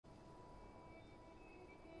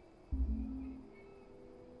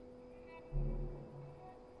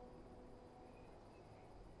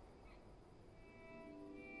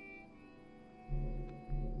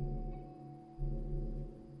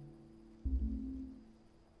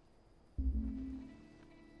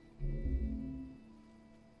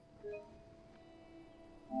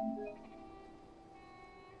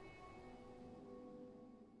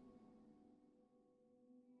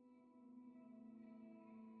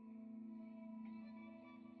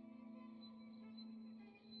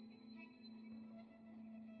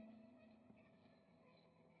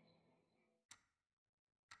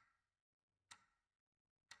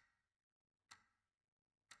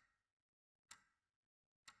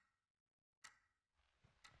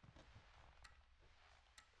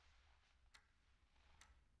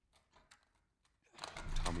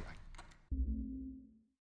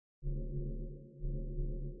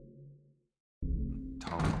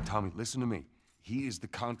Tommy, listen to me. He is the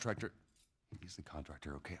contractor. He's the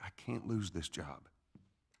contractor, okay? I can't lose this job.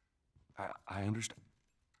 I understand.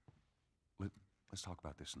 Let's talk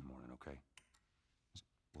about this in the morning, okay?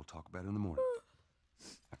 We'll talk about it in the morning.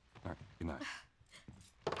 All right, good night.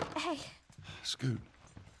 Hey. Scoot.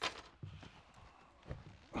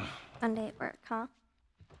 Monday at work, huh?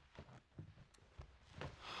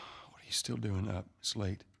 What are you still doing up? It's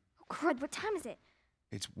late. Oh, crud, what time is it?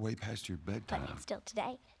 It's way past your bedtime. But it's still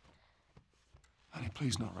today. Honey,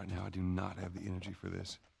 please not right now. I do not have the energy for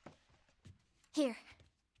this. Here.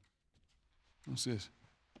 What's this?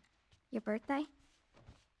 Your birthday?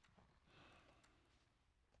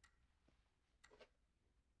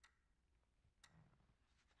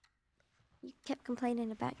 You kept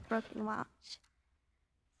complaining about your broken watch.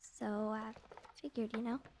 So I figured, you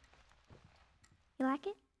know. You like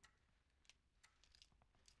it?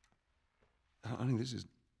 Honey, this is...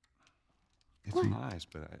 It's What? nice,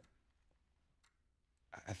 but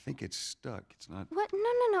I think it's stuck. It's not... What?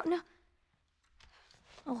 No.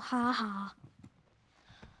 Oh, ha ha.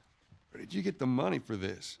 Where did you get the money for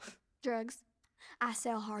this? Drugs. I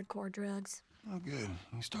sell hardcore drugs. Oh, good.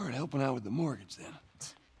 You started helping out with the mortgage then.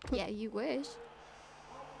 Yeah, you wish.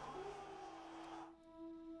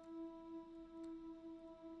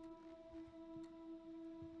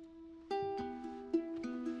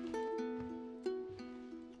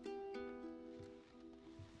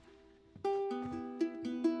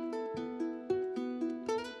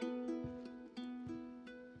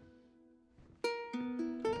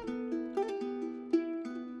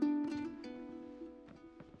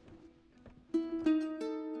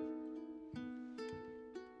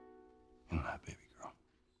 Good night, baby girl.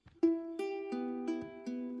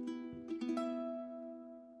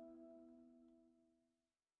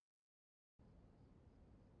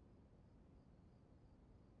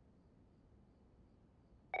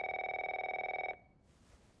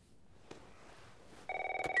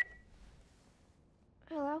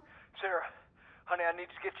 Hello? Sarah, honey, I need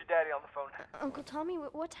to get your daddy on the phone. Uncle Tommy,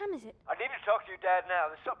 what time is it? I need to talk to your dad now.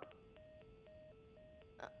 There's something...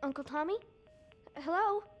 Uncle Tommy?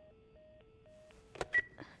 Hello?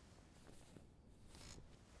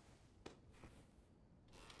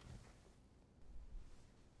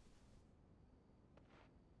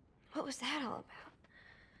 What was that all about?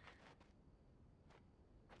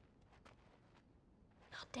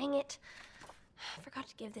 Oh, dang it. I forgot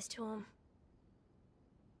to give this to him.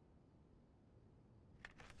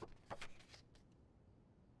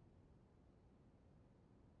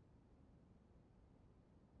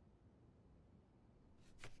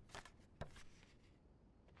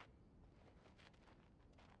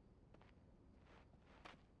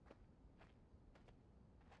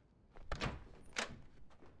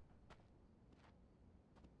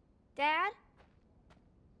 Dad?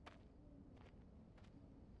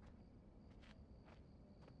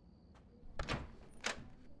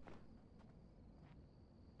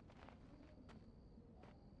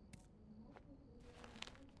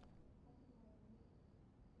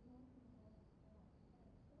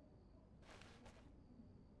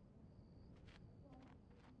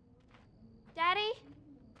 Daddy?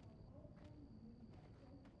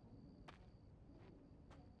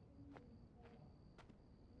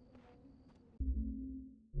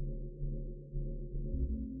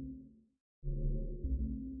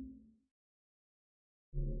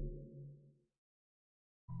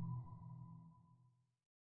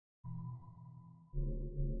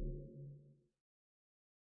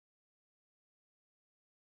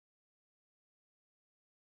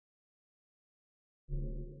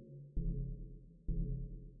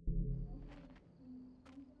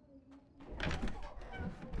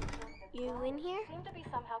 You in here? Seem to be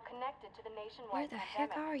somehow connected to the Where nationwide the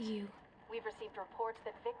pandemic. heck are you? We've received reports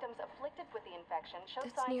that victims afflicted with the infection show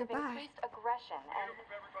That's signs nearby. of increased aggression, and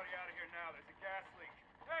Move everybody out of here now. There's a gas leak.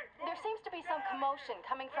 Hey, move! there seems to be some commotion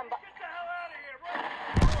coming from... Get the hell out of here,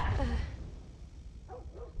 right?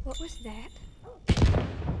 What was that?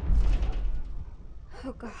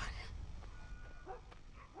 Oh, God.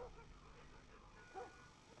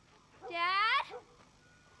 Dad?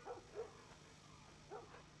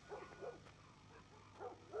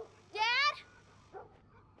 Dad?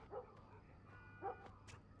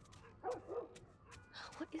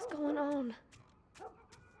 What is going on?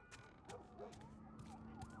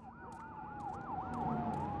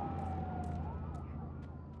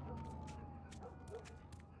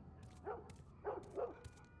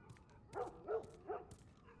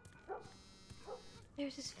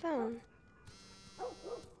 There's his phone.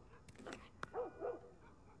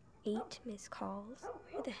 8 missed calls.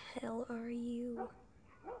 Where the hell are you?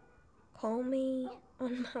 call me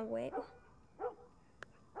on my way?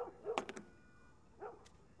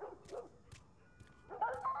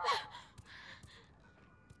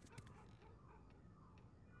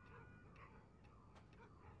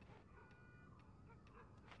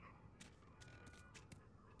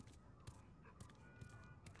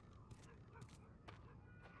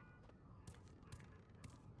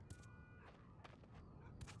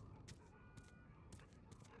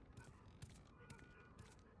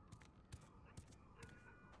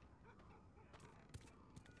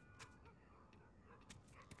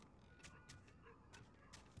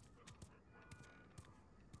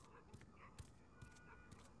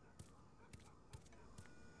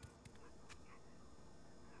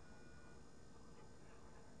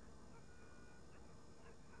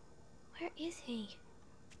 Where is he?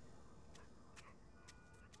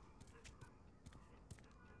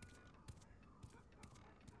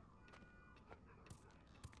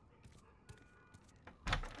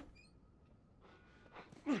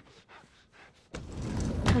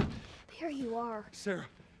 There you are. Sarah,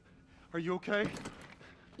 are you okay?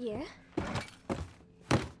 Yeah?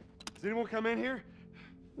 Does anyone come in here?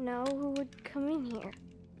 No, who would come in here?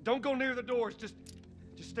 Don't go near the doors. Just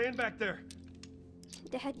stand back there.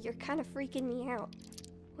 Dad, you're kind of freaking me out.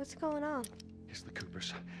 What's going on? It's the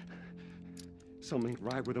Coopers. Something ain't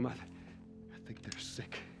right with them. I think they're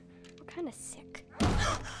sick. What kind of sick?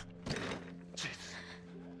 Jesus.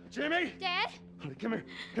 Jimmy! Dad? Honey, come here.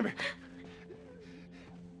 Come here.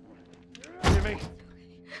 Jimmy!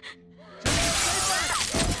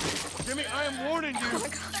 Jimmy, I am warning you!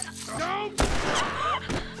 Don't!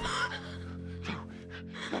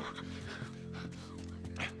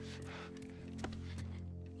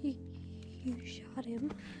 You shot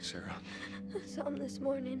him. Sarah. I saw him this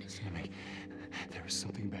morning. Listen to me. There is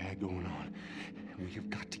something bad going on. And we have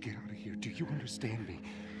got to get out of here. Do you understand me?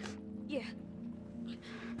 Yeah.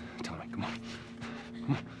 Tommy, come on.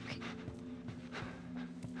 Come on.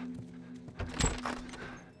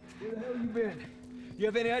 Where the hell you been? You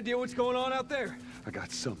have any idea what's going on out there? I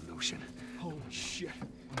got some notion. Holy shit.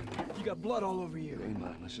 You got blood all over you. It ain't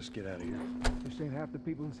mine. Let's just get out of here. You're saying half the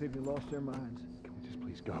people in the city lost their minds. Can we just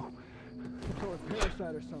please go? Or a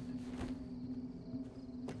parasite or something.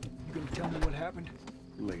 You gonna tell me what happened?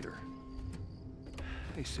 Later.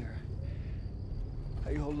 Hey, Sarah.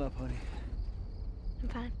 How you holding up, honey? I'm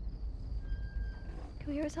fine. Can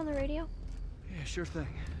we hear us on the radio? Yeah, sure thing.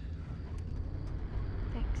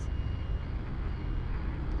 Thanks.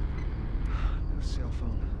 No cell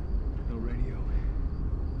phone. No radio.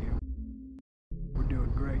 Yeah. We're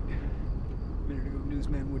doing great. A minute ago,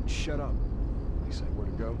 newsman wouldn't shut up. He said where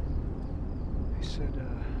to go? He said,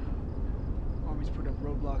 Army's put up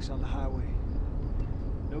roadblocks on the highway.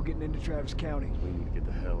 No getting into Travis County. We need to get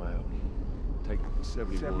the hell out. Take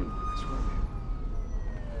 71. That's right.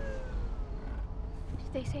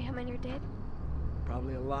 Did they say how many are dead?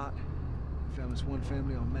 Probably a lot. Found this one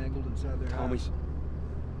family all mangled inside their Tommy. house.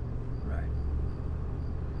 Right.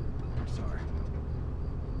 I'm sorry.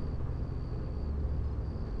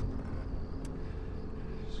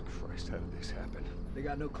 Jesus Christ, how did this happen? They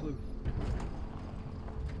got no clue.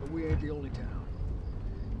 But we ain't the only town.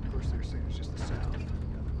 First they're saying it's just the South. Got them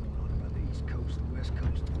going on about the East Coast, the West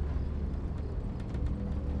Coast.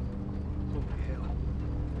 Holy hell.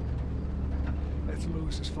 That's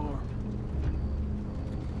Lewis's farm.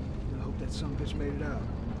 I hope that son bitch made it out.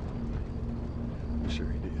 I'm sure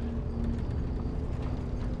he did.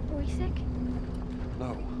 Are we sick?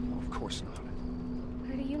 No, of course not.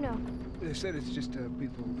 How do you know? They said it's just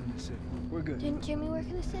people in the city. We're good. Didn't Jimmy work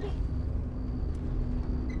in the city?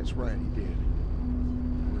 That's right, he did.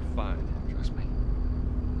 We're fine, trust me.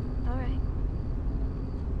 All right.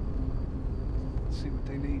 Let's see what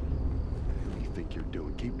they need. What do you think you're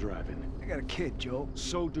doing? Keep driving. I got a kid, Joel.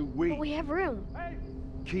 So do we. But we have room. Hey!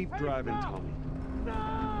 Keep driving, stop! Tommy.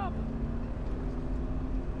 Stop!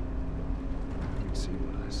 You've seen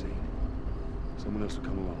what I see. Someone else will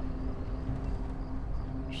come along.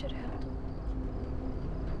 You should have helped him.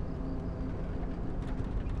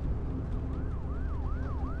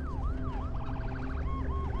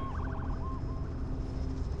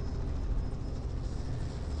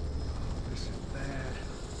 This is bad.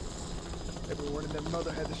 Everyone and their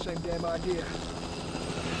mother had the same damn idea.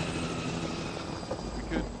 We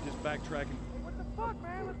could just backtrack and... What the fuck,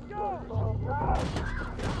 man? Let's go!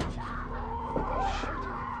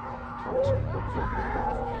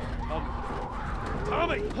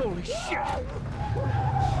 Tommy! Holy shit!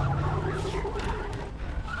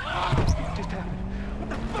 What just happened? What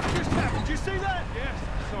the fuck just happened? Did you see that? Yes,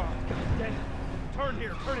 I saw it. Damn. Turn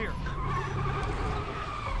here, turn here.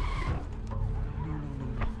 No.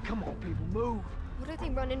 Come on, people. What are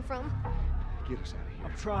they running from? Get us out of here.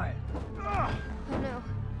 I'm trying. Oh no.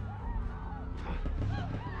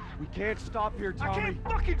 We can't stop here, Tommy. I can't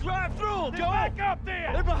fucking drive through them, Joe! Back up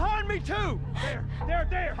there! They're behind me, too!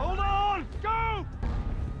 There! Hold on! Go!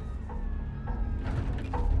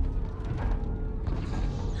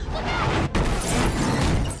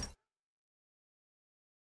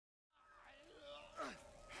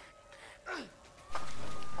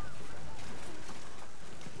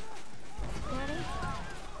 Daddy?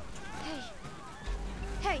 Hey!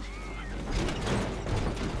 Hey!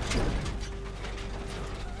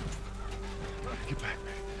 Get back.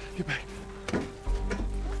 Get back.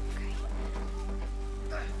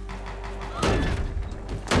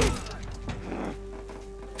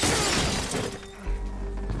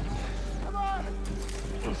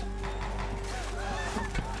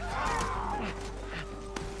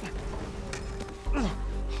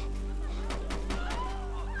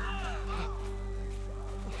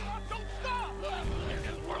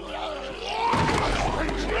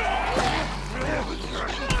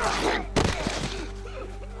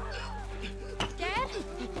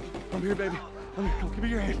 I'm here, baby. I'm here. Come, give me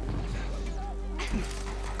your hand.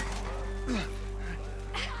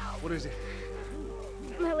 What is it?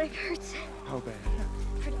 My leg hurts. How bad?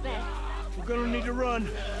 Pretty bad. We're gonna need to run.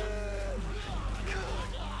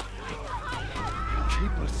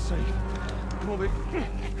 Keep us safe. Come on, baby.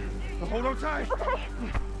 Now hold on tight.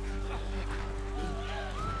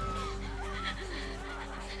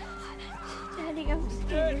 Daddy, I'm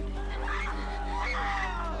scared.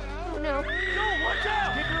 Oh no. No, watch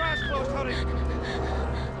out! Keep your eyes closed, honey.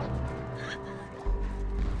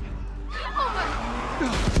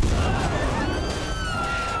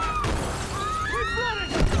 Keep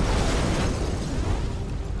running!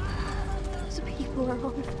 Those people are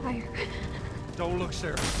on fire. Don't look,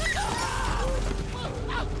 Sarah.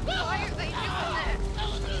 Why are they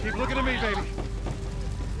doing this? Keep looking at me, baby.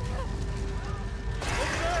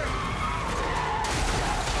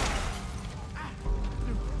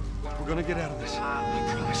 We're gonna get out of this. I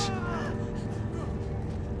promise.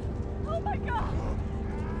 Oh my God!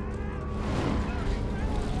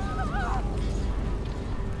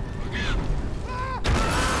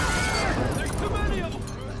 There's too many of them!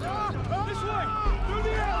 This way! Through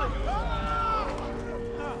the alley!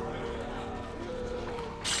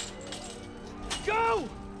 Go!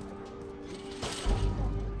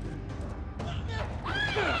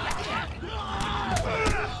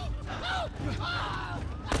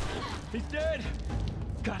 He's dead!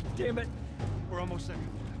 God damn it! We're almost there.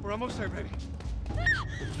 We're almost there, baby.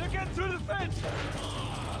 They're getting through the fence!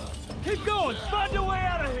 Keep going! Find your way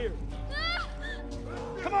out of here!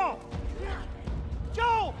 Come on!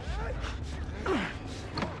 Joel!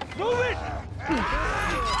 Move it!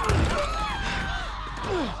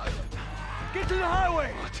 Get to the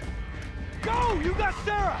highway! Go! You got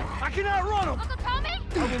Sarah! I can outrun them! Uncle Tommy?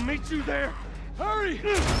 I will meet you there! Hurry!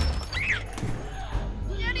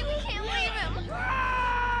 Daddy, we can't leave him.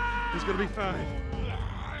 He's gonna be fine.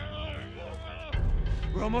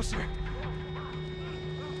 We're almost there.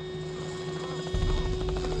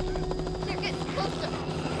 They're getting closer.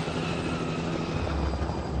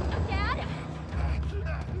 Dad?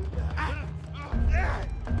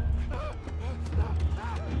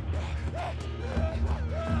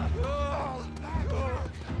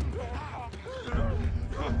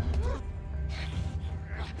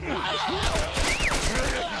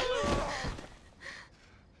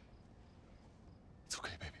 It's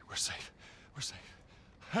okay, baby. We're safe. We're safe.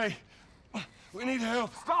 Hey, we need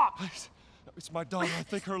help. Stop! Please. It's my daughter. I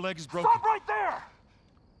think her leg is broken. Stop right there!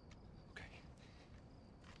 Okay.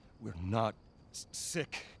 We're not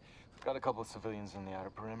sick. Got a couple of civilians on the outer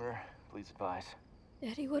perimeter. Please advise.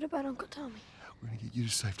 Daddy, what about Uncle Tommy? We're gonna get you to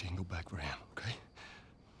safety and go back for him, okay?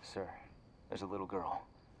 Sir, there's a little girl.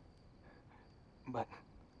 But...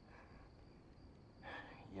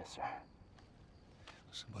 Yes, sir.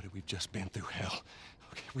 Somebody, we've just been through hell.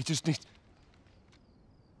 Okay, we just need...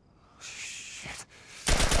 Shit.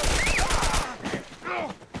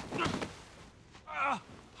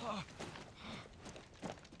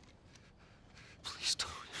 Please don't.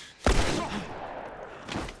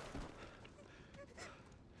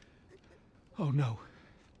 Oh no.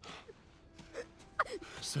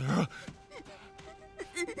 Sarah.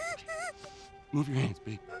 Move your hands,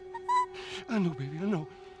 baby. I know, baby, I know.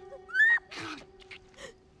 God.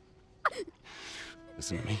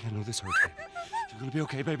 Listen to me, I know this hurts, baby. You're gonna be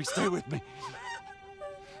okay, baby. Stay with me. All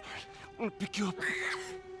right, I'm gonna pick you up.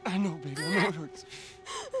 I know, baby, I know it hurts.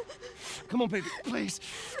 Come on, baby, please.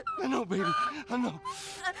 I know, baby, I know.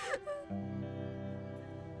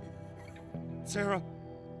 Sarah.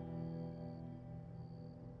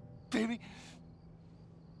 baby.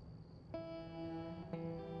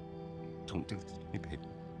 Don't do this to me, baby.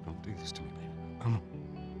 Don't do this to me,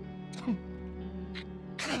 baby.